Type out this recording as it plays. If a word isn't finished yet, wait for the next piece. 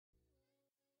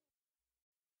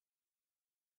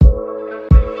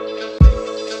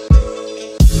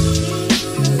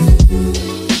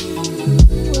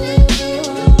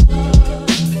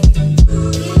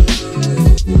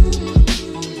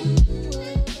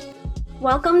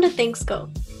Welcome to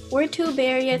ThinkScope. We're two Bay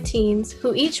Area teens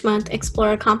who each month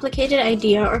explore a complicated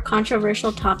idea or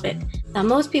controversial topic that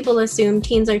most people assume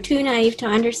teens are too naive to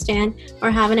understand or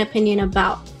have an opinion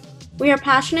about. We are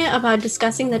passionate about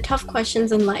discussing the tough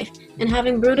questions in life and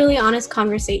having brutally honest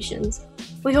conversations.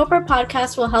 We hope our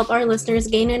podcast will help our listeners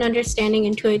gain an understanding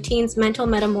into a teen's mental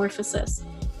metamorphosis,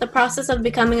 the process of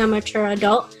becoming a mature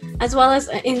adult, as well as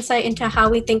an insight into how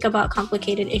we think about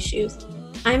complicated issues.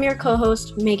 I'm your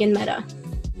co-host, Megan Mehta.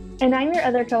 And I'm your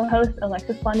other co-host,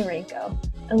 Alexis Bondarenko.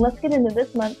 And let's get into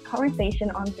this month's conversation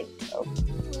on ThinkScope.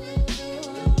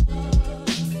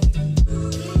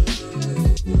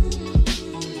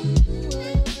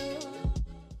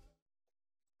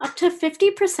 Up to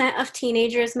 50% of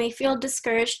teenagers may feel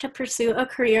discouraged to pursue a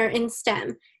career in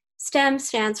STEM. STEM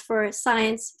stands for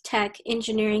science, tech,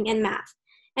 engineering, and math.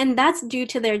 And that's due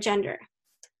to their gender.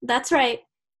 That's right,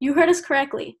 you heard us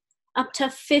correctly. Up to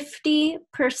 50%.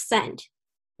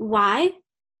 Why?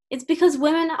 It's because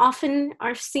women often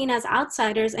are seen as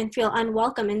outsiders and feel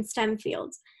unwelcome in STEM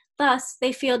fields. Thus,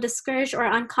 they feel discouraged or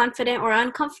unconfident or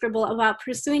uncomfortable about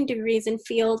pursuing degrees in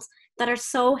fields that are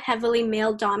so heavily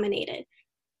male-dominated.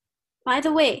 By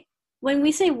the way, when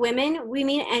we say women, we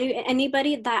mean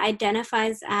anybody that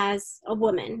identifies as a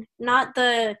woman, not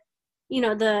the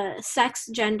sex,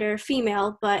 gender,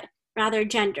 female, but rather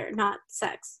gender, not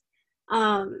sex.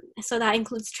 So that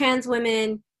includes trans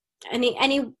women,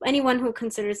 anyone who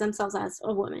considers themselves as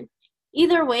a woman.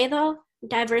 Either way, though,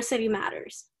 diversity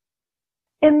matters.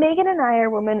 And Megan and I are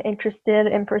women interested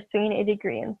in pursuing a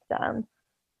degree in STEM.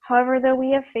 However, though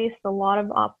we have faced a lot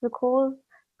of obstacles,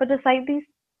 but despite these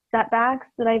setbacks,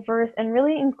 the diverse and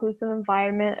really inclusive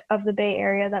environment of the Bay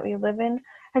Area that we live in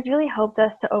has really helped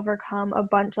us to overcome a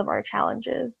bunch of our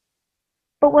challenges.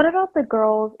 But what about the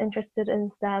girls interested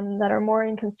in STEM that are more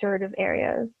in conservative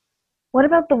areas? What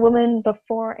about the women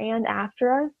before and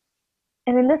after us?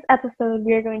 And in this episode,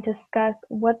 we are going to discuss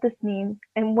what this means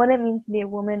and what it means to be a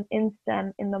woman in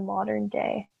STEM in the modern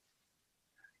day.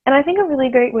 And I think a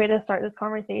really great way to start this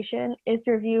conversation is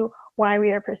to review why we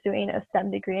are pursuing a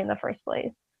STEM degree in the first place.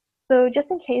 So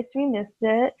just in case we missed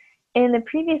it, in the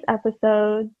previous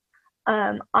episode,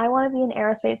 I want to be an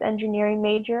aerospace engineering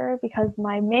major because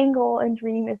my main goal and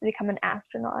dream is to become an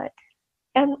astronaut.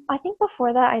 And I think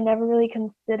before that, I never really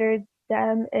considered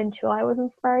STEM until I was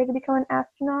inspired to become an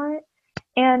astronaut.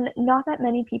 And not that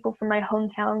many people from my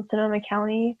hometown, Sonoma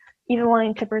County, even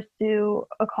wanting to pursue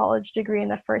a college degree in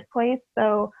the first place.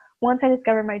 So once I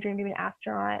discovered my dream to be an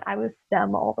astronaut, I was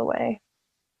STEM all the way.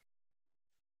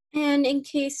 And in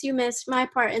case you missed my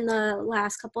part in the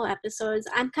last couple episodes,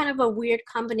 I'm kind of a weird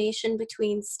combination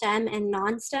between STEM and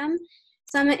non-STEM.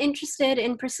 So I'm interested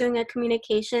in pursuing a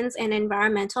communications and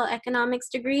environmental economics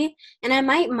degree, and I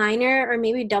might minor or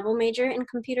maybe double major in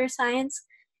computer science.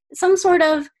 Some sort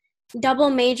of double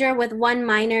major with one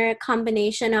minor,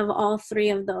 combination of all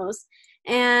three of those.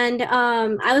 And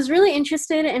I was really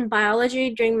interested in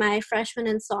biology during my freshman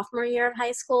and sophomore year of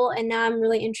high school, and now I'm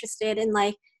really interested in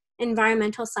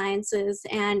environmental sciences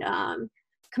and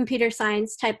computer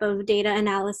science type of data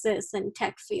analysis and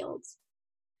tech fields.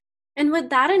 And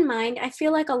with that in mind, I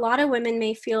feel like a lot of women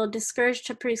may feel discouraged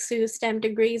to pursue STEM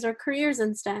degrees or careers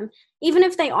in STEM, even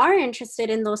if they are interested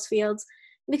in those fields,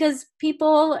 because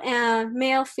people,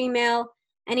 male, female,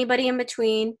 anybody in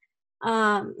between,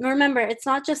 remember, it's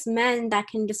not just men that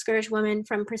can discourage women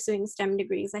from pursuing STEM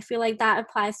degrees. I feel like that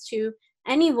applies to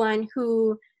anyone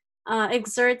who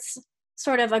exerts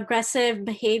sort of aggressive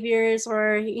behaviors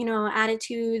or,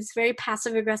 attitudes, very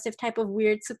passive aggressive type of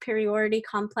weird superiority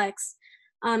complex.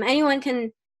 Anyone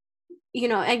can,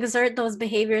 exert those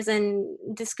behaviors and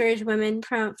discourage women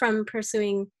from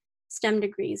pursuing STEM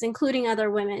degrees, including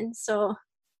other women. So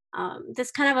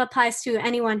this kind of applies to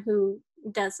anyone who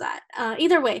does that.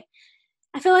 Either way,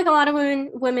 I feel like a lot of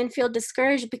women feel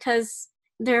discouraged because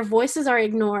their voices are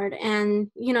ignored and,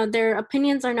 their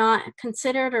opinions are not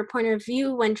considered, or point of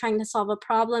view when trying to solve a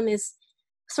problem is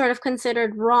sort of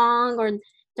considered wrong, or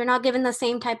they're not given the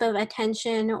same type of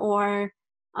attention or,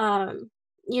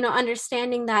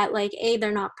 understanding that A,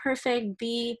 they're not perfect,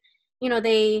 B,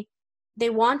 they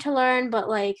want to learn, but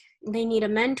they need a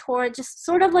mentor, just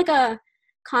sort of like a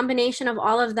combination of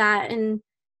all of that. And,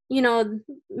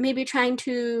 maybe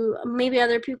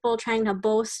other people trying to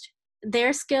boast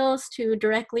their skills to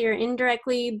directly or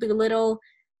indirectly belittle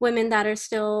women that are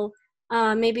still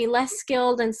maybe less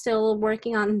skilled and still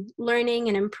working on learning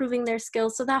and improving their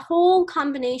skills. So that whole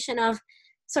combination of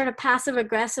sort of passive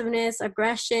aggressiveness,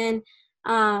 aggression,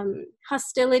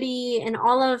 hostility, and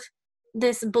all of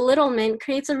this belittlement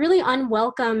creates a really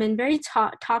unwelcome and very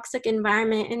toxic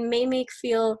environment, and may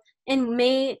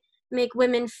make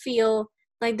women feel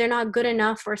like they're not good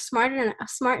enough or smart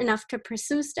enough to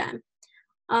pursue STEM.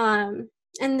 And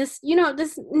this,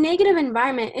 this negative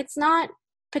environment, it's not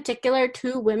particular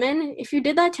to women. If you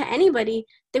did that to anybody,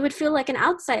 they would feel like an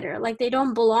outsider, like they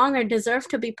don't belong or deserve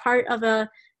to be part of a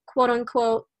quote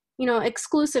unquote,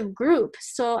 exclusive group.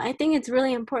 So I think it's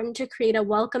really important to create a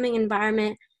welcoming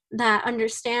environment that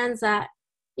understands that,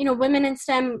 women in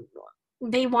STEM,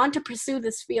 they want to pursue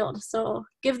this field. So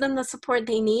give them the support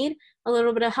they need, a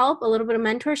little bit of help, a little bit of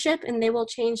mentorship, and they will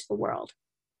change the world.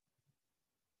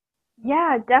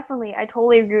 Yeah, definitely. I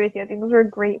totally agree with you. I think those are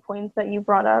great points that you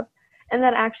brought up. And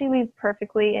that actually leads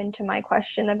perfectly into my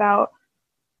question about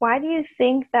why do you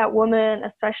think that women,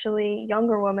 especially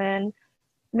younger women,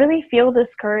 really feel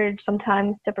discouraged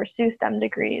sometimes to pursue STEM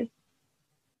degrees?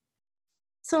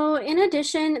 So in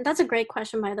addition, that's a great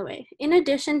question, by the way. In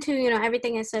addition to,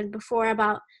 everything I said before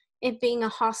about it being a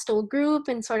hostile group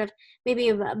and sort of maybe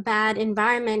a bad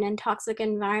environment and toxic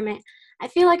environment, I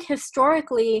feel like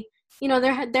historically,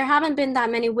 there haven't been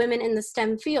that many women in the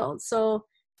STEM field. So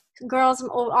girls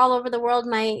all over the world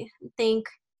might think,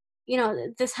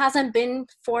 this hasn't been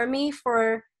for me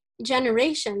for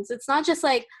generations. It's not just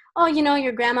like, oh,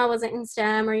 your grandma wasn't in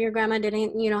STEM or your grandma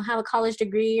didn't, have a college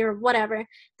degree or whatever.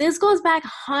 This goes back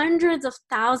hundreds of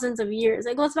thousands of years.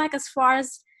 It goes back as far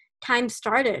as time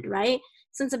started, right?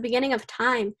 Since the beginning of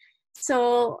time.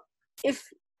 So if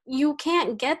you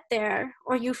can't get there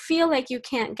or you feel like you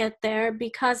can't get there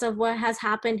because of what has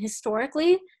happened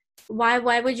historically, why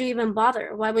would you even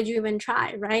bother? Why would you even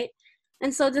try, right?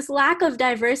 And so this lack of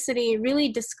diversity really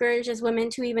discourages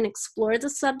women to even explore the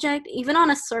subject, even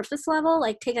on a surface level,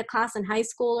 like take a class in high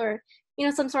school or,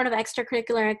 some sort of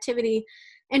extracurricular activity.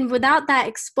 And without that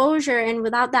exposure and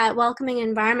without that welcoming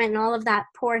environment and all of that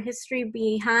poor history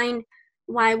behind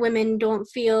why women don't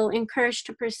feel encouraged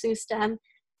to pursue STEM,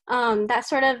 that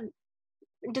sort of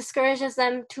discourages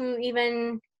them to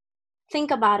even think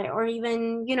about it or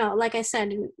even, like I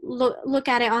said, look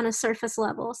at it on a surface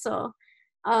level. So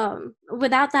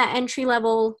without that entry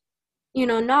level,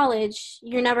 knowledge,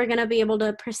 you're never going to be able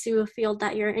to pursue a field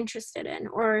that you're interested in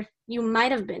or you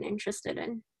might have been interested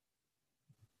in.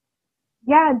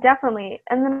 Yeah, definitely.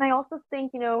 And then I also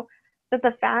think, that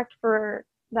the fact for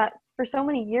so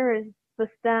many years, the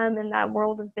STEM and that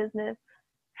world of business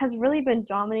has really been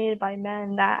dominated by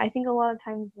men, that I think a lot of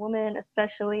times women,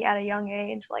 especially at a young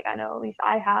age, like I know at least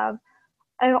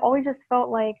I always just felt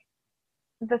like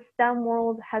the STEM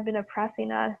world had been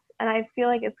oppressing us. And I feel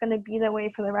like it's going to be that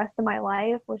way for the rest of my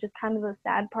life, which is kind of the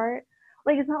sad part.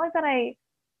 Like, it's not like that I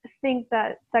think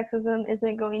that sexism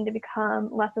isn't going to become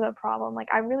less of a problem. Like,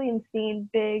 I really am seeing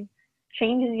big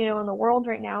changes, in the world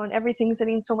right now, and everything's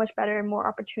getting so much better and more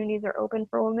opportunities are open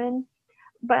for women.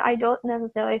 But I don't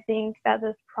necessarily think that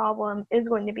this problem is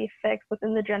going to be fixed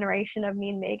within the generation of me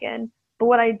and Megan. But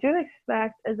what I do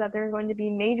expect is that there are going to be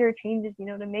major changes,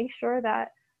 to make sure that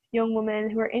young women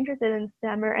who are interested in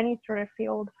STEM or any sort of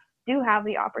field do have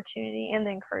the opportunity and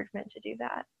the encouragement to do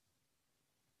that.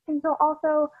 And so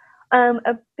also,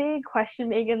 a big question,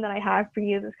 Megan, that I have for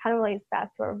you, this kind of relates back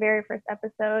to our very first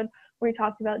episode where we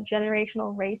talked about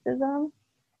generational racism.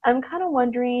 I'm kind of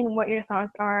wondering what your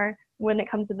thoughts are when it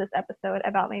comes to this episode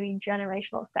about maybe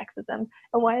generational sexism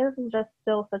and why this is just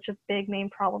still such a big main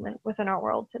problem within our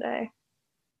world today.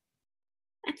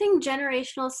 I think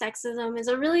generational sexism is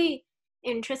a really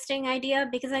interesting idea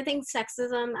because I think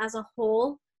sexism as a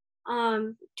whole,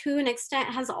 to an extent,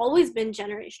 has always been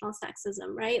generational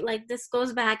sexism, right? Like this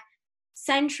goes back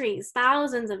centuries,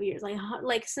 thousands of years,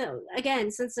 so again,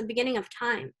 since the beginning of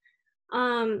time.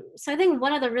 So I think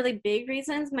one of the really big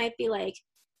reasons might be like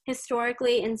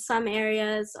historically in some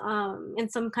areas, in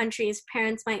some countries,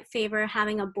 parents might favor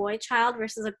having a boy child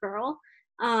versus a girl,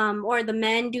 or the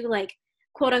men do like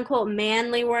quote unquote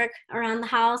manly work around the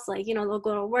house. Like, they'll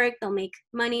go to work, they'll make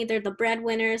money, they're the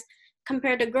breadwinners,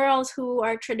 compared to girls who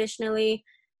are traditionally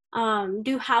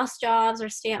do house jobs or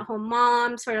stay at home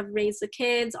moms, sort of raise the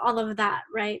kids, all of that,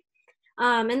 right?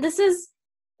 And this is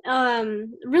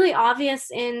really obvious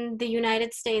in the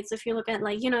United States if you look at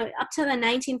up to the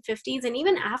 1950s and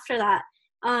even after that,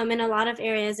 in a lot of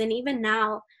areas, and even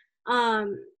now.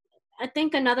 I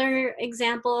think another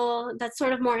example that's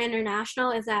sort of more international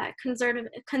is that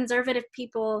conservative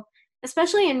people,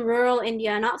 especially in rural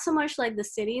India, not so much like the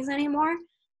cities anymore,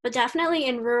 but definitely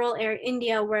in rural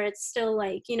India where it's still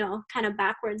kind of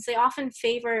backwards, they often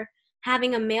favor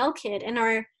having a male kid and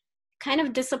are kind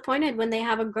of disappointed when they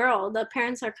have a girl. The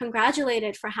parents are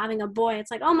congratulated for having a boy. It's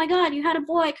like, oh my God, you had a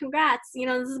boy, congrats.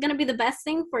 This is going to be the best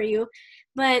thing for you.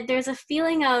 But there's a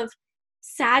feeling of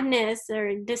sadness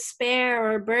or despair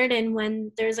or burden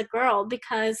when there's a girl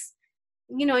because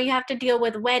you have to deal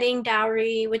with wedding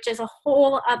dowry, which is a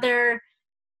whole other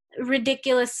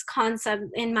ridiculous concept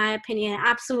in my opinion,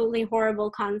 absolutely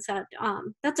horrible concept.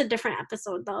 That's a different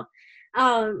episode though.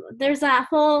 There's that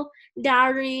whole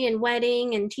dowry and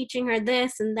wedding and teaching her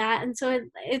this and that, and so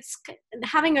it's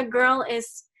having a girl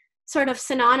is sort of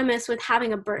synonymous with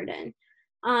having a burden.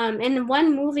 In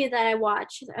one movie that I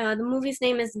watched, the movie's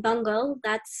name is Dangal.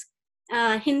 That's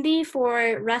Hindi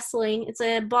for wrestling. It's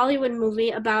a Bollywood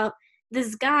movie about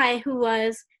this guy who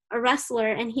was a wrestler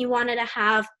and he wanted to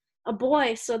have a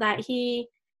boy so that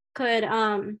could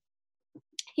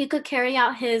he could carry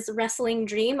out his wrestling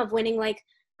dream of winning like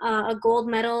a gold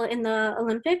medal in the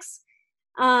Olympics.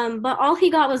 But all he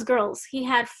got was girls. He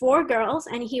had 4 girls,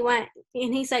 and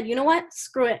he said, you know what?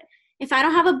 Screw it. If I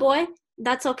don't have a boy,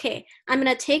 that's okay. I'm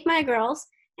going to take my girls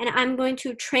and I'm going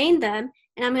to train them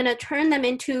and I'm going to turn them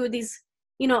into these,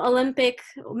 Olympic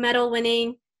medal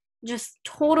winning, just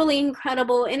totally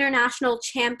incredible international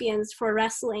champions for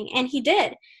wrestling. And he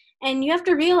did. And you have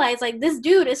to realize, like, this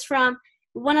dude is from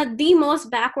one of the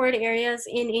most backward areas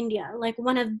in India, like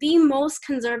one of the most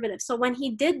conservative. So when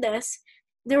he did this,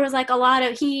 there was like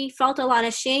he felt a lot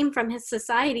of shame from his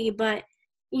society. But,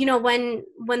 when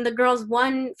the girls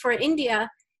won for India,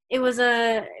 it was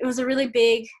a really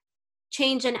big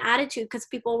change in attitude because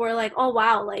people were like, oh,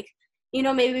 wow, like,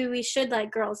 maybe we should let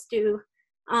girls do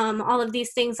all of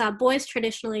these things that boys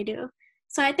traditionally do.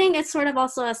 So I think it's sort of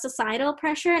also a societal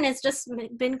pressure, and it's just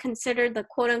been considered the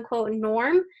quote unquote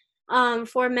norm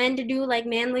for men to do like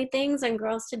manly things and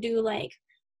girls to do like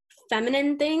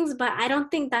feminine things. But I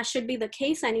don't think that should be the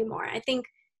case anymore. I think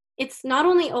it's not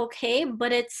only okay,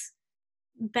 but it's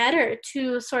better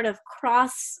to sort of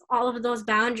cross all of those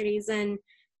boundaries and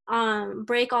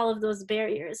break all of those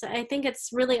barriers. I think it's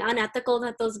really unethical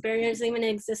that those barriers even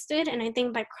existed. And I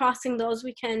think by crossing those,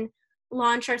 we can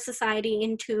launch our society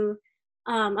into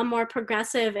a more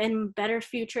progressive and better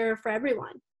future for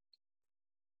everyone.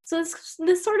 So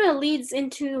this sort of leads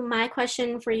into my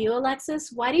question for you,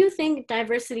 Alexis. Why do you think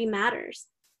diversity matters?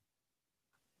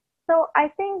 So I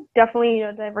think definitely,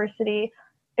 diversity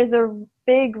is a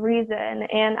big reason,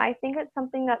 and I think it's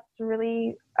something that's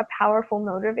really a powerful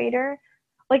motivator.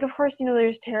 Like, of course,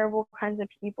 there's terrible kinds of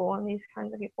people, and these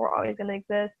kinds of people are always going to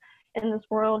exist in this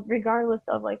world, regardless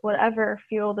of like whatever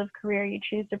field of career you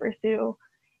choose to pursue.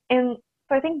 And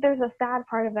so I think there's a sad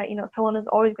part of that, someone is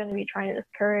always going to be trying to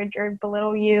discourage or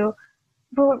belittle you.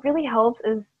 But what really helps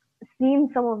is seeing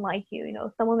someone like you,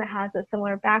 someone that has a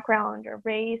similar background or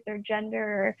race or gender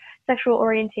or sexual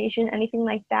orientation, anything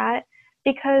like that,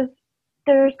 because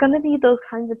there's going to be those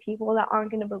kinds of people that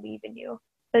aren't going to believe in you.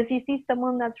 But if you see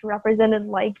someone that's represented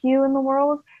like you in the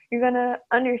world, you're going to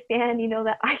understand,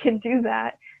 that I can do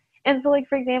that. And so, like,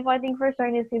 for example, I think we're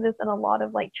starting to see this in a lot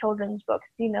of like children's books,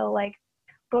 like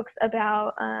books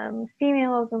about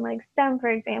females and like STEM, for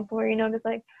example, where just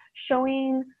like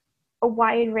showing a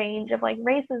wide range of like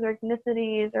races or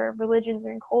ethnicities or religions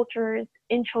and cultures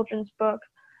in children's books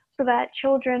so that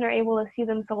children are able to see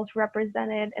themselves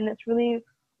represented. And it's really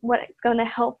what's going to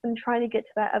help them try to get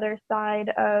to that other side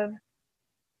of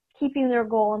keeping their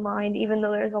goal in mind, even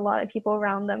though there's a lot of people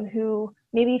around them who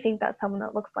maybe think that someone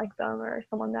that looks like them or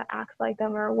someone that acts like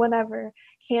them or whatever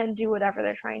can do whatever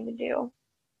they're trying to do.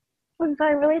 And so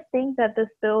I really think that this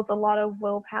builds a lot of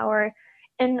willpower.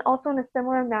 And also in a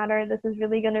similar manner, this is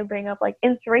really going to bring up like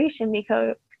inspiration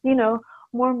because,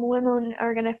 more women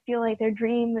are going to feel like their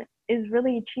dream is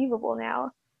really achievable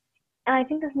now. And I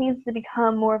think this needs to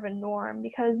become more of a norm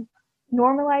because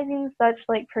normalizing such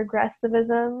like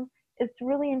progressivism is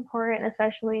really important,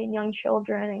 especially in young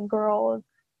children and girls.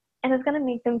 And it's going to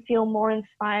make them feel more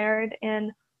inspired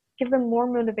and give them more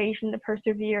motivation to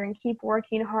persevere and keep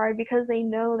working hard because they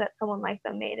know that someone like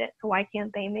them made it. So why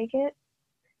can't they make it?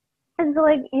 And so,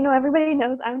 like, everybody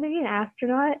knows I'm going to be an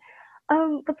astronaut.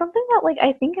 But something that, like,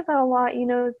 I think about a lot,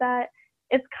 is that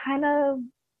it's kind of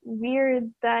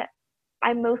weird that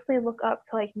I mostly look up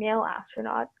to, like, male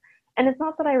astronauts. And it's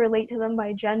not that I relate to them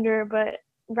by gender, but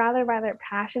rather by their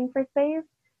passion for space.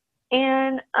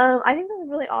 And I think this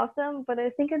is really awesome, but I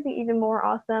think it'd be even more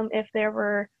awesome if there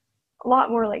were a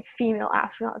lot more, like, female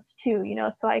astronauts, too,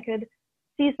 so I could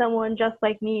see someone just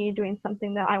like me doing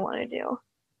something that I want to do.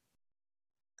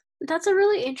 That's a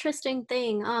really interesting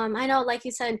thing. I know, like you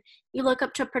said, you look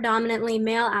up to predominantly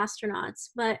male astronauts,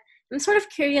 but I'm sort of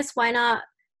curious why not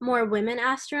more women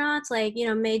astronauts, like,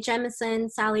 Mae Jemison,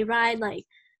 Sally Ride, like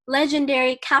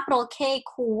legendary capital K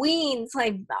queens,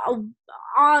 like,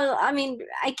 I mean,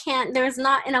 there's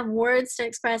not enough words to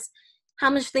express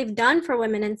how much they've done for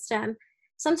women in STEM.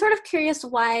 So I'm sort of curious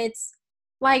when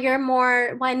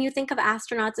you think of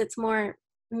astronauts, it's more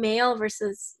male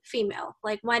versus female?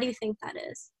 Like, why do you think that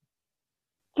is?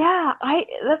 Yeah, I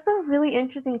that's a really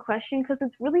interesting question because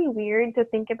it's really weird to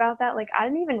think about that. Like, I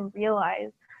didn't even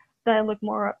realize that I look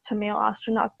more up to male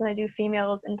astronauts than I do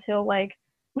females until like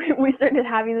we started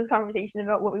having this conversation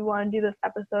about what we want to do this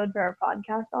episode for our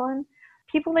podcast on.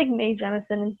 People like Mae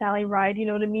Jemison and Sally Ride,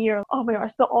 to me are, oh my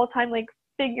gosh, the all-time like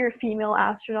figure female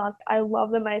astronauts. I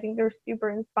love them. I think they're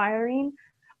super inspiring.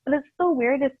 But it's so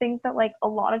weird to think that like a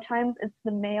lot of times it's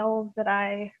the males that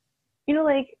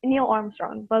like Neil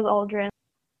Armstrong, Buzz Aldrin,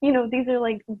 these are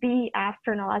like the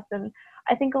astronauts. And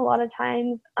I think a lot of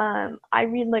times I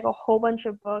read like a whole bunch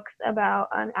of books about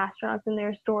astronauts and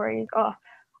their stories. Oh,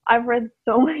 I've read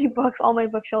so many books. All my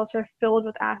bookshelves are filled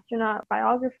with astronaut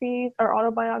biographies or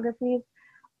autobiographies.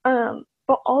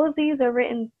 But all of these are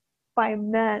written by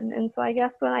men. And so I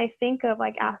guess when I think of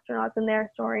like astronauts and their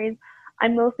stories, I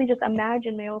mostly just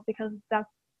imagine males because that's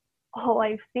all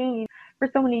I've seen. For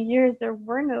so many years, there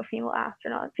were no female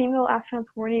astronauts. Female astronauts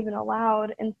weren't even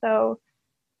allowed. And so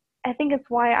I think it's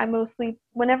why I mostly,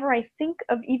 whenever I think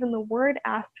of even the word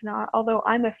astronaut, although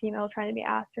I'm a female trying to be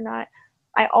astronaut,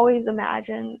 I always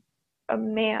imagine a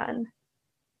man.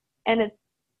 And it's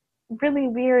really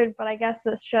weird, but I guess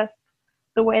it's just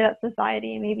the way that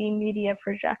society and maybe media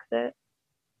projects it.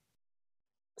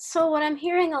 So what I'm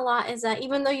hearing a lot is that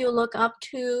even though you look up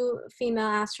to female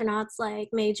astronauts like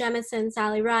Mae Jemison,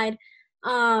 Sally Ride,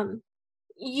 um,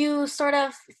 you sort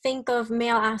of think of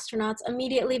male astronauts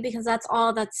immediately because that's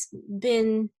all that's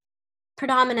been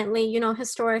predominantly,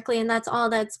 historically, and that's all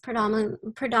that's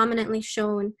predominantly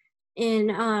shown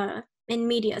in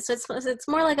media. So it's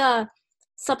more like a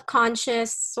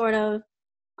subconscious sort of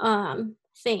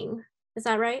thing. Is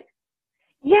that right?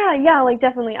 Yeah, like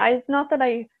definitely. It's not that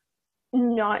I'm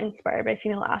not inspired by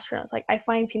female astronauts. Like I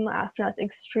find female astronauts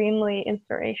extremely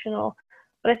inspirational.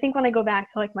 But I think when I go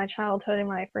back to like my childhood and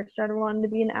when I first started wanting to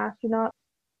be an astronaut,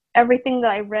 everything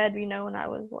that I read, when I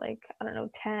was like, I don't know,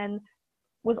 10,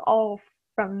 was all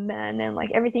from men. And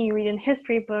like everything you read in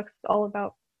history books is all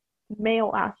about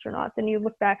male astronauts. And you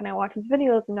look back and I watch these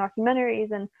videos and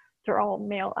documentaries and they're all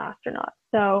male astronauts.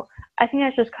 So I think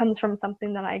that just comes from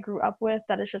something that I grew up with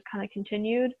that has just kind of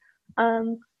continued.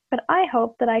 But I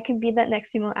hope that I can be that next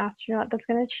female astronaut that's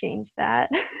going to change that.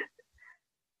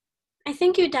 I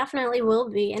think you definitely will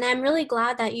be. And I'm really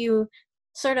glad that you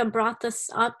sort of brought this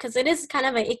up because it is kind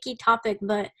of an icky topic,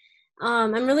 but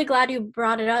I'm really glad you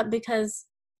brought it up because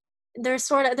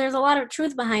there's a lot of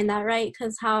truth behind that, right?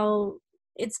 Because how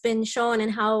it's been shown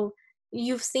and how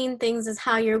you've seen things is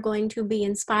how you're going to be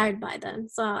inspired by them.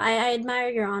 So I admire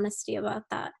your honesty about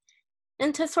that.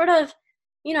 And to sort of,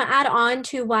 add on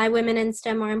to why women in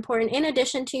STEM are important, in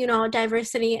addition to,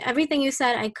 diversity, everything you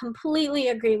said, I completely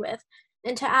agree with.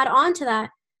 And to add on to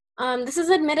that, this is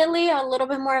admittedly a little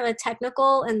bit more of a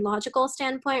technical and logical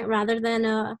standpoint rather than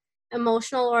a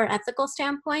emotional or ethical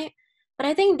standpoint. But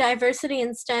I think diversity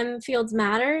in STEM fields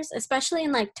matters, especially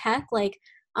in like tech, like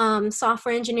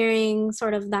software engineering,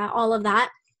 sort of that, all of that,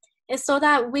 is so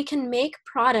that we can make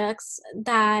products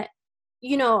that,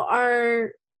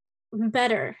 are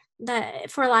better, that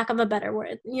for lack of a better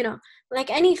word, like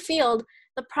any field,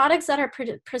 the products that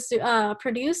are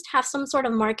produced have some sort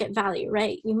of market value,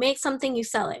 right? You make something, you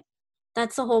sell it.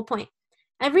 That's the whole point.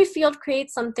 Every field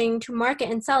creates something to market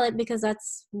and sell it because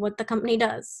that's what the company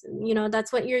does.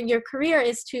 That's what your career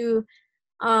is, to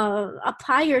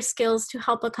apply your skills to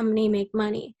help a company make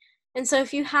money. And so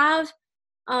if you have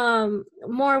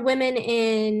more women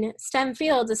in STEM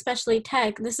fields, especially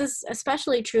tech, this is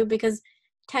especially true because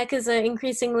tech is an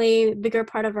increasingly bigger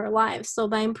part of our lives. So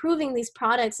by improving these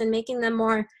products and making them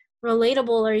more relatable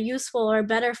or useful or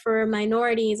better for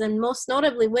minorities, and most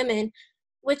notably women,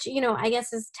 which, I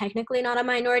guess is technically not a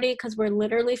minority because we're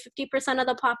literally 50% of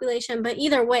the population, but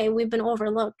either way, we've been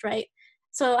overlooked, right?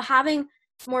 So having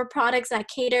more products that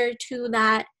cater to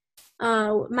that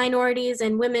minorities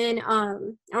and women,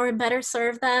 or better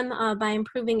serve them by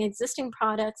improving existing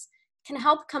products, can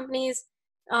help companies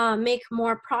make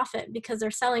more profit because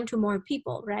they're selling to more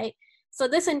people, right? So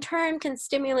this in turn can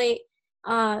stimulate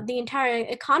the entire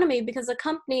economy because the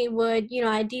company would,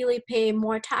 ideally pay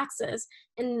more taxes.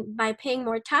 And by paying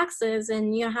more taxes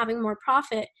and, having more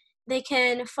profit, they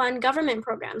can fund government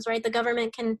programs, right? The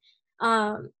government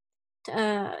um,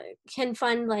 can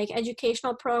fund like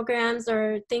educational programs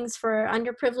or things for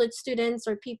underprivileged students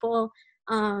or people,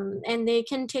 and they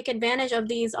can take advantage of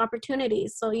these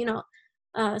opportunities. So,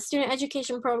 student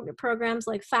education programs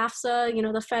like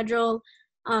FAFSA, the federal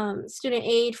student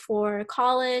aid for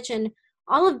college, and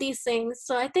all of these things.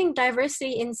 So I think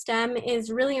diversity in STEM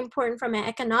is really important from an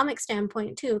economic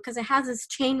standpoint too, because it has this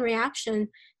chain reaction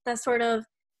that sort of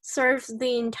serves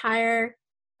the entire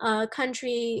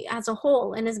country as a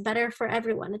whole and is better for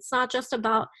everyone. It's not just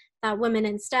about that women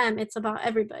in STEM, it's about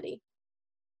everybody.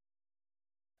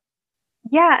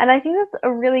 Yeah, and I think that's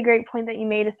a really great point that you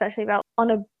made, especially about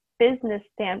on a business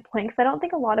standpoint, because I don't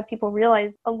think a lot of people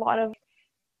realize a lot of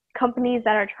companies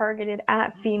that are targeted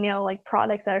at female, like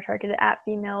products that are targeted at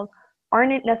females,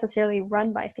 aren't necessarily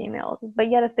run by females. But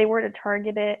yet, if they were to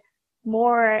target it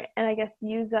more and I guess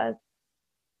use us,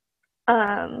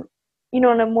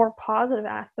 in a more positive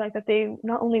aspect, that they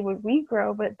not only would we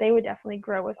grow, but they would definitely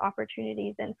grow with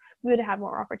opportunities, and we would have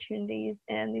more opportunities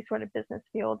in these sort of business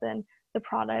fields and the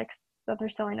products that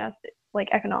they're selling us, like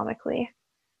economically.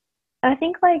 And I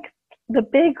think like the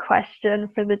big question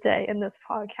for the day in this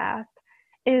podcast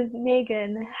is,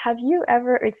 Megan, have you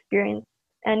ever experienced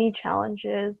any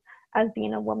challenges as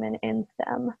being a woman in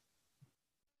STEM?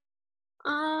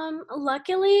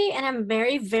 Luckily, and I'm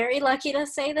very, very lucky to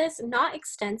say this, not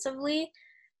extensively.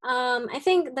 I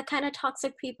think the kind of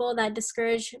toxic people that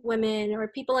discourage women or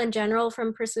people in general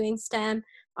from pursuing STEM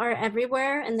are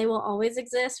everywhere and they will always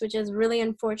exist, which is really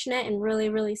unfortunate and really,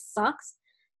 really sucks.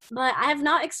 But I have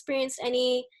not experienced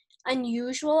any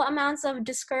unusual amounts of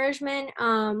discouragement,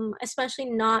 especially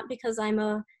not because I'm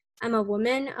a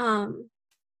woman. I'm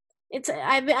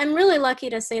really lucky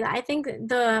to say that. I think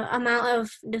the amount of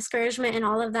discouragement and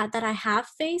all of that I have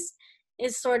faced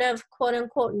is sort of quote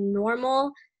unquote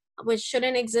normal, which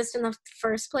shouldn't exist in the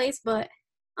first place, but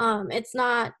it's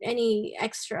not any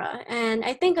extra. And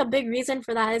I think a big reason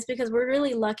for that is because we're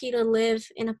really lucky to live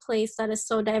in a place that is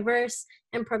so diverse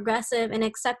and progressive and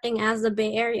accepting as the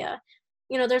Bay Area.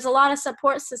 There's a lot of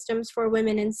support systems for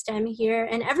women in STEM here,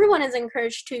 and everyone is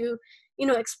encouraged to,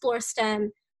 explore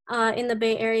STEM in the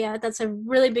Bay Area. That's a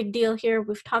really big deal here.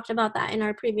 We've talked about that in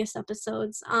our previous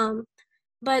episodes.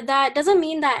 But that doesn't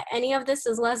mean that any of this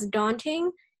is less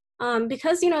daunting,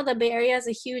 because, the Bay Area is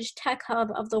a huge tech hub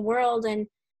of the world, and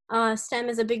STEM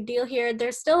is a big deal here.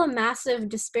 There's still a massive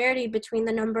disparity between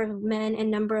the number of men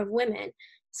and number of women.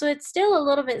 So it's still a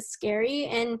little bit scary,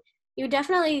 and you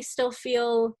definitely still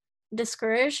feel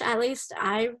discouraged. At least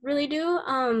I really do.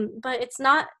 But it's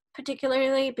not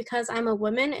particularly because I'm a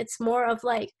woman. It's more of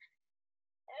like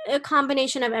a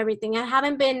combination of everything. I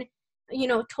haven't been,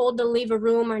 told to leave a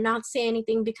room or not say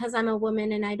anything because I'm a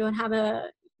woman and I don't have a,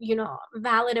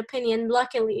 valid opinion.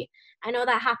 Luckily, I know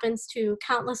that happens to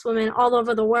countless women all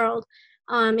over the world,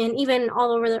 and even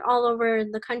all over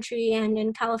the country and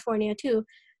in California too.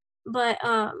 But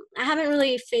I haven't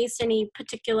really faced any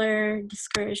particular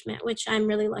discouragement, which I'm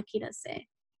really lucky to say.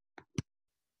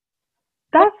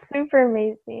 That's super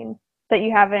amazing that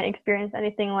you haven't experienced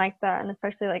anything like that, and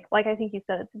especially like I think you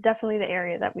said, it's definitely the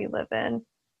area that we live in.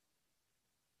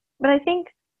 But I think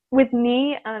with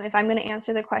me, if I'm going to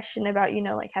answer the question about,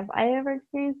 like, have I ever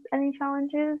experienced any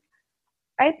challenges?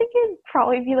 I think it'd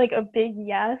probably be like a big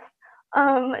yes.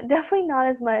 Definitely not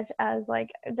as much as like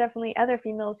definitely other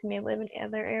females who may live in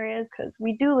other areas, because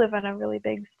we do live in a really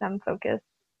big STEM focus,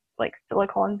 like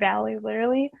Silicon Valley,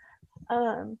 literally.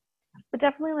 But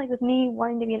definitely like with me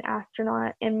wanting to be an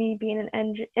astronaut and me being in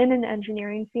an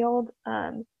engineering field,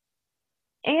 and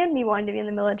me wanting to be in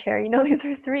the military, these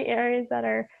are three areas that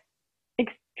are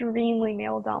extremely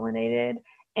male dominated.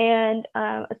 And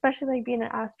especially like being an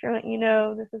astronaut,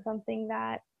 this is something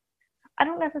that I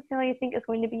don't necessarily think is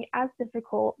going to be as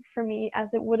difficult for me as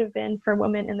it would have been for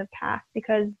women in the past,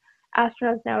 because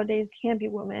astronauts nowadays can be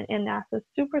women, and NASA's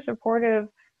super supportive,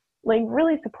 like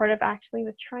really supportive actually,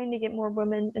 with trying to get more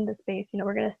women into space.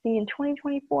 We're going to see in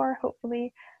 2024,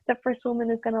 hopefully, the first woman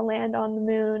is going to land on the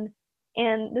moon.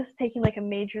 And this is taking like a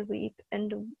major leap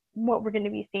into what we're going to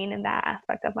be seeing in that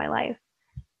aspect of my life.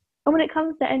 And when it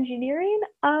comes to engineering,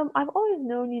 I've always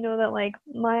known, that like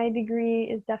my degree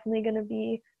is definitely going to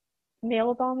be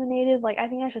male dominated. Like I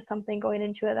think that's just something going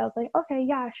into it. I was like, okay,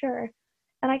 yeah, sure.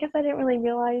 And I guess I didn't really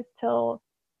realize till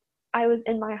I was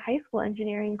in my high school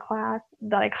engineering class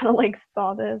that I kind of like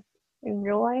saw this in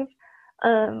real life.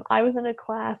 I was in a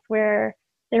class where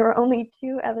there were only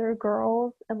two other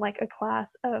girls and like a class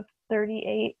of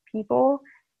 38 people.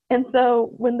 And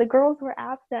so when the girls were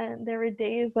absent, there were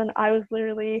days when I was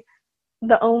literally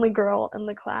the only girl in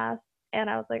the class. And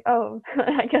I was like, oh,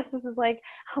 I guess this is like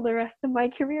how the rest of my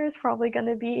career is probably going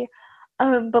to be.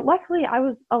 But luckily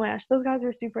oh my gosh, those guys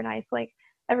were super nice. Like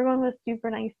everyone was super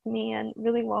nice to me and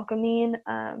really welcoming.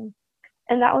 And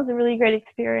that was a really great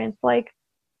experience. Like,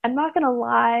 I'm not going to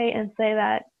lie and say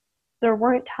that there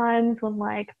weren't times when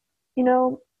like,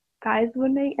 guys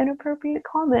would make inappropriate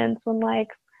comments when like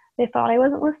they thought I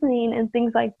wasn't listening and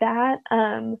things like that.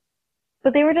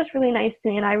 But they were just really nice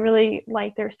to me, and I really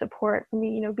liked their support for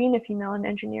me, being a female in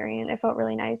engineering. It felt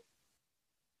really nice.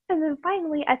 And then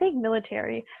finally, I think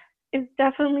military is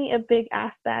definitely a big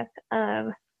aspect.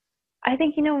 I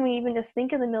think, when we even just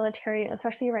think of the military,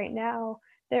 especially right now,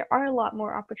 there are a lot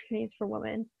more opportunities for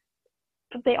women,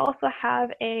 but they also have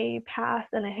a past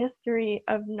and a history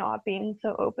of not being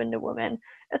so open to women,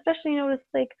 especially, just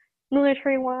like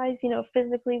military wise,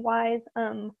 physically wise.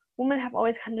 Women have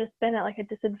always kind of just been at like a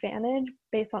disadvantage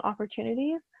based on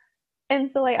opportunities. And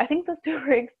so, like, I think the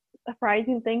super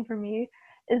surprising thing for me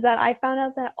is that I found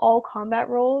out that all combat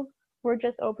roles were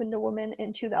just open to women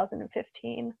in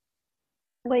 2015.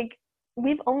 Like,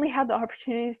 we've only had the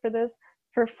opportunities for this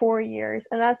for 4 years,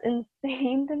 and that's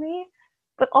insane to me.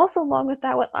 But also, along with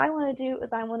that, what I want to do is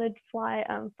I want to fly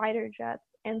fighter jets.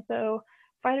 And so,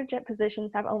 fighter jet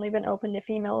positions have only been open to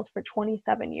females for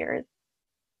 27 years.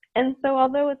 And so,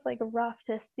 although it's like rough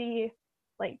to see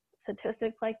like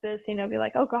statistics like this, be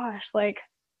like, oh gosh, like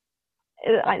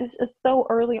it's so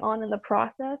early on in the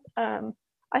process.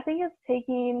 I think it's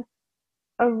taking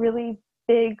a really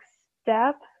big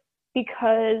step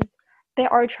because they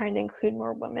are trying to include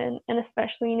more women, and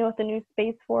especially with the new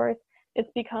Space Force, it's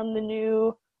become the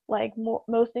new like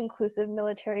most inclusive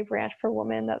military branch for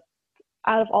women that's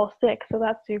out of all six, so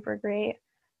that's super great.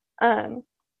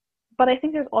 But I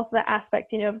think there's also the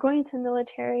aspect, of going to the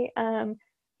military.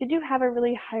 They do have a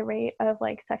really high rate of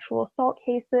like sexual assault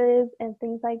cases and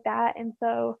things like that, and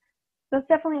so that's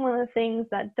definitely one of the things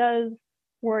that does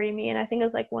worry me, and I think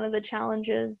it's like one of the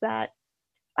challenges that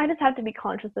I just have to be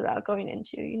conscious about going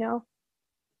into.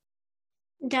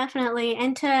 Definitely.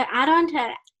 And to add on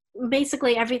to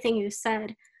basically everything you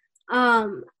said,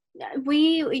 um,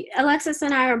 Alexis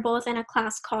and I are both in a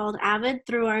class called AVID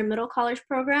through our middle college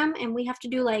program, and we have to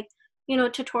do like,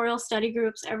 tutorial study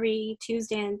groups every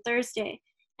Tuesday and Thursday.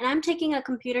 And I'm taking a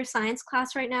computer science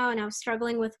class right now, and I was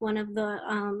struggling with one of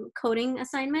the coding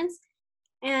assignments.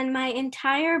 And my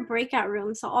entire breakout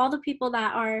room, so all the people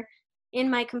that are in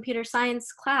my computer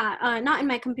science class, not in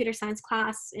my computer science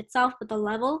class itself, but the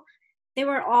level, they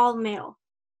were all male.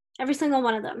 Every single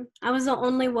one of them. I was the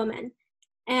only woman.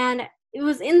 And it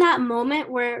was in that moment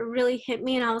where it really hit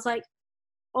me, and I was like,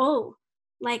 oh,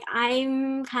 like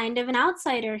I'm kind of an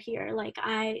outsider here. Like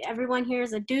everyone here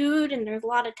is a dude, and there's a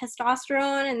lot of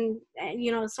testosterone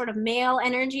and sort of male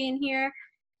energy in here.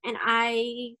 And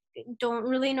I don't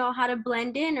really know how to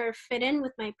blend in or fit in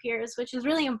with my peers, which is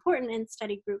really important in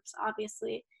study groups,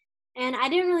 obviously. And I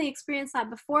didn't really experience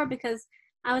that before because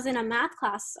I was in a math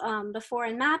class before,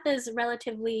 and math is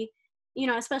relatively,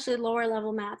 especially lower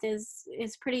level math is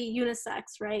pretty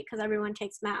unisex, right? Because everyone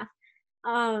takes math.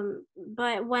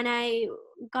 But when I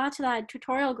got to that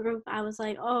tutorial group, I was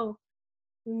like, oh,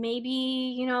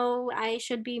 maybe, I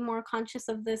should be more conscious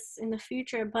of this in the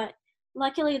future. But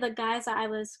luckily, the guys that I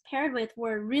was paired with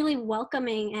were really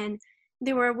welcoming, and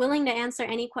they were willing to answer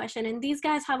any question. And these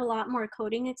guys have a lot more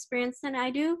coding experience than I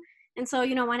do. And so,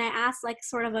 when I asked like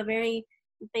sort of a very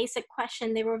basic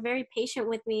question, they were very patient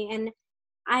with me. And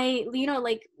I,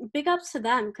 like big ups to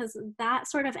them, because that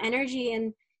sort of energy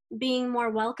and being more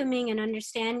welcoming and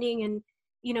understanding and,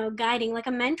 guiding, like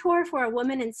a mentor for a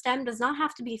woman in STEM does not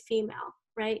have to be female,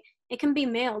 right? It can be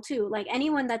male too. Like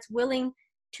anyone that's willing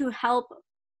to help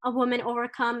a woman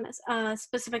overcome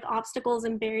specific obstacles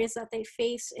and barriers that they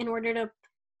face in order to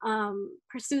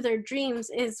pursue their dreams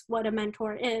is what a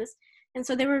mentor is. And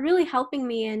so they were really helping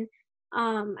me. And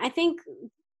I think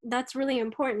that's really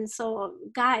important. So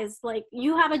guys, like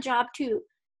you have a job too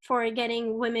for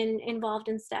getting women involved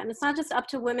in STEM. It's not just up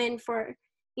to women for,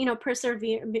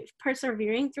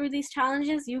 persevering through these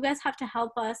challenges. You guys have to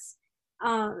help us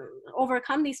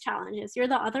overcome these challenges. You're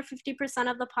the other 50%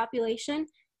 of the population.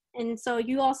 And so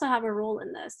you also have a role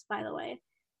in this, by the way.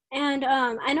 And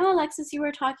I know, Alexis, you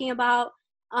were talking about,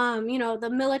 the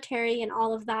military and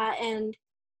all of that. And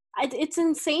it's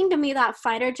insane to me that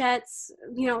fighter jets,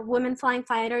 women flying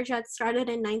fighter jets started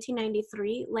in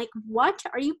 1993. Like, what?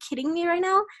 Are you kidding me right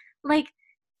now? Like,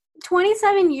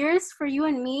 27 years for you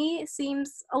and me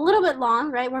seems a little bit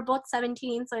long, right? We're both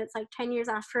 17, so it's like 10 years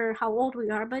after how old we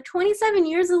are. But 27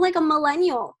 years is like a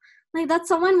millennial. Like, that's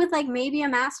someone with like maybe a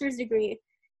master's degree,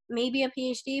 maybe a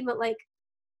PhD, but like,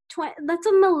 that's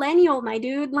a millennial, my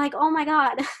dude. Like, oh my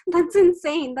God, that's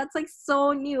insane. That's like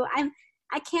so new.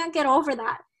 I can't get over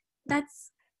that.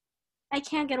 I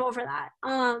can't get over that.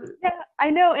 Yeah, I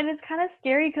know, and it's kind of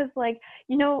scary because, like,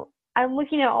 I'm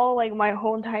looking at all like my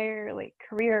whole entire like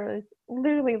career is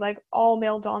literally like all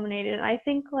male dominated, and I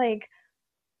think like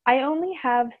I only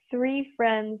have 3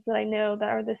 friends that I know that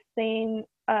are the same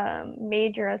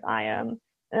major as I am,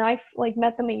 and I like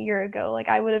met them a year ago. Like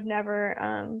I would have never,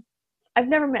 I've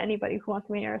never met anybody who wants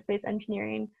to be an aerospace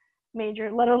engineering major,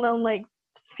 let alone like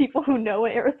people who know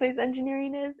what aerospace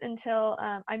engineering is until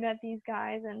I met these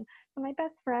guys and my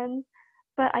best friends.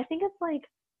 But I think it's like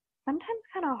sometimes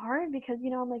kind of hard because,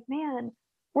 I'm like, man,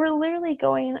 we're literally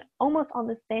going almost on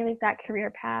the same exact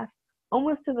career path,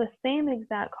 almost to the same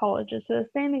exact colleges, to the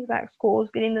same exact schools,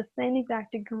 getting the same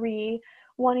exact degree,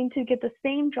 wanting to get the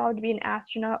same job to be an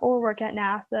astronaut or work at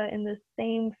NASA in the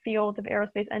same field of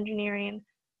aerospace engineering.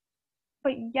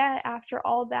 But yet, after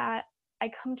all that, I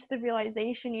come to the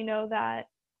realization, that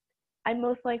I'm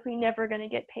most likely never going to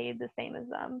get paid the same as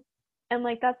them. And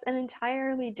like, that's an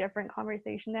entirely different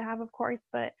conversation to have, of course,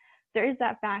 but there is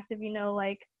that fact of,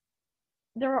 like,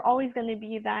 there are always going to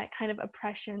be that kind of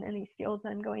oppression in these fields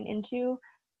I'm going into,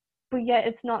 but yet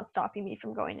it's not stopping me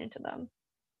from going into them.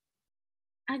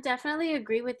 I definitely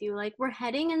agree with you. Like, we're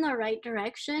heading in the right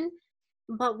direction,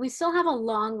 but we still have a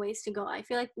long ways to go. I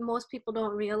feel like most people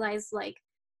don't realize, like,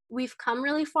 we've come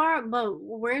really far, but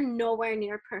we're nowhere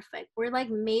near perfect. We're like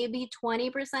maybe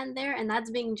 20% there, and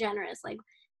that's being generous. Like,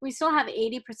 we still have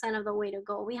 80% of the way to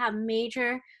go. We have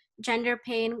major gender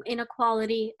pay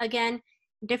inequality. Again,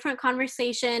 different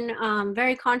conversation,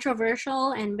 very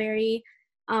controversial and very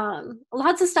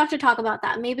lots of stuff to talk about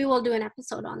that. Maybe we'll do an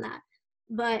episode on that.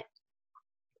 But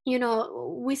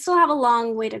we still have a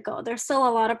long way to go. There's still a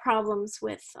lot of problems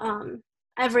with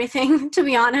everything, to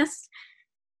be honest.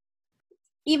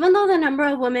 Even though the number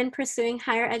of women pursuing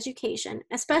higher education,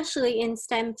 especially in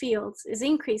STEM fields, is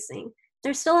increasing,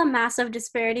 there's still a massive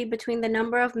disparity between the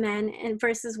number of men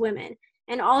versus women,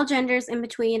 and all genders in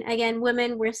between. Again,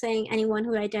 women, we're saying anyone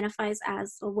who identifies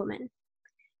as a woman.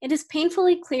 It is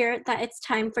painfully clear that it's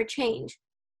time for change.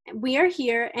 We are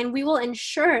here, and we will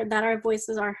ensure that our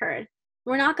voices are heard.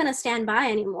 We're not going to stand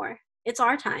by anymore. It's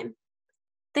our time.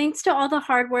 Thanks to all the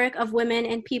hard work of women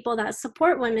and people that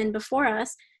support women before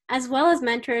us, as well as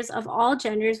mentors of all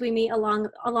genders we meet along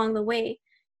the way,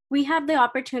 we have the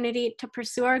opportunity to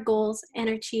pursue our goals and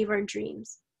achieve our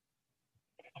dreams.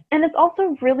 And it's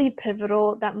also really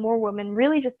pivotal that more women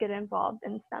really just get involved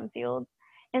in STEM fields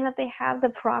and that they have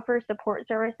the proper support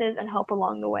services and help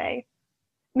along the way.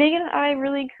 Megan and I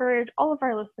really encourage all of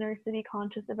our listeners to be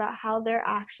conscious about how their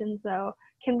actions, though,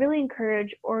 can really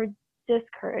encourage or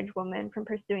discourage women from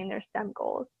pursuing their STEM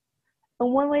goals.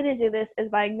 And one way to do this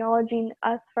is by acknowledging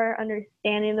us for our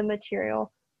understanding the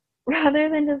material, rather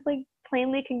than just like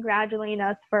plainly congratulating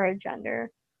us for our gender.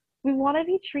 We want to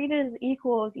be treated as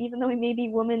equals, even though we may be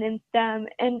women in STEM,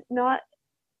 and not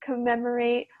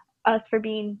commemorate us for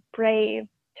being brave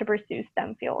to pursue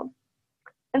STEM fields.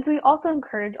 And so we also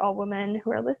encourage all women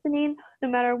who are listening, no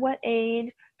matter what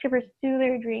age, to pursue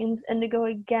their dreams and to go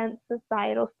against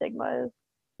societal stigmas.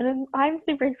 And I'm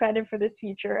super excited for this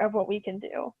future of what we can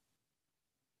do.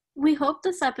 We hope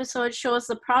this episode shows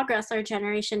the progress our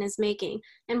generation is making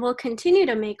and will continue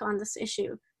to make on this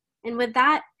issue. And with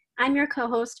that, I'm your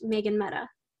co-host, Megan Mehta.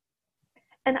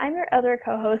 And I'm your other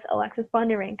co-host, Alexis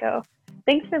Bondarenko.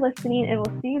 Thanks for listening, and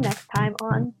we'll see you next time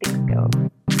on ThinkScope.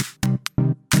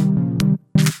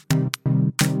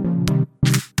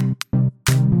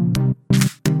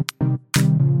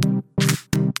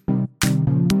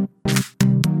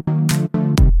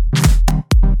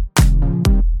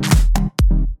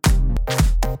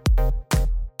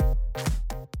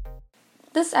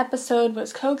 This episode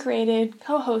was co-created,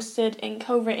 co-hosted, and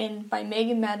co-written by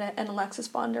Megan Mehta and Alexis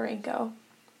Bondarenko.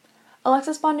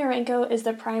 Alexis Bondarenko is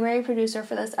the primary producer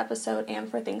for this episode and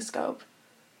for ThinkScope.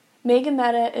 Megan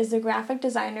Mehta is the graphic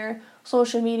designer,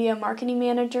 social media marketing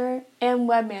manager, and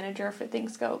web manager for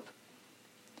ThinkScope.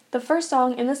 The first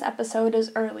song in this episode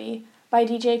is Early by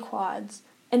DJ Quads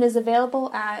and is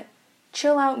available at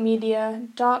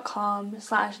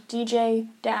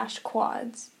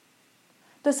chilloutmedia.com/DJ-quads.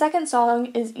 The second song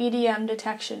is EDM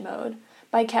Detection Mode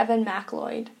by Kevin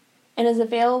MacLeod and is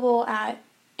available at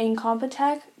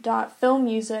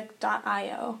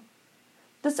incompetech.filmmusic.io.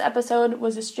 This episode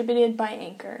was distributed by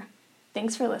Anchor.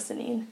 Thanks for listening.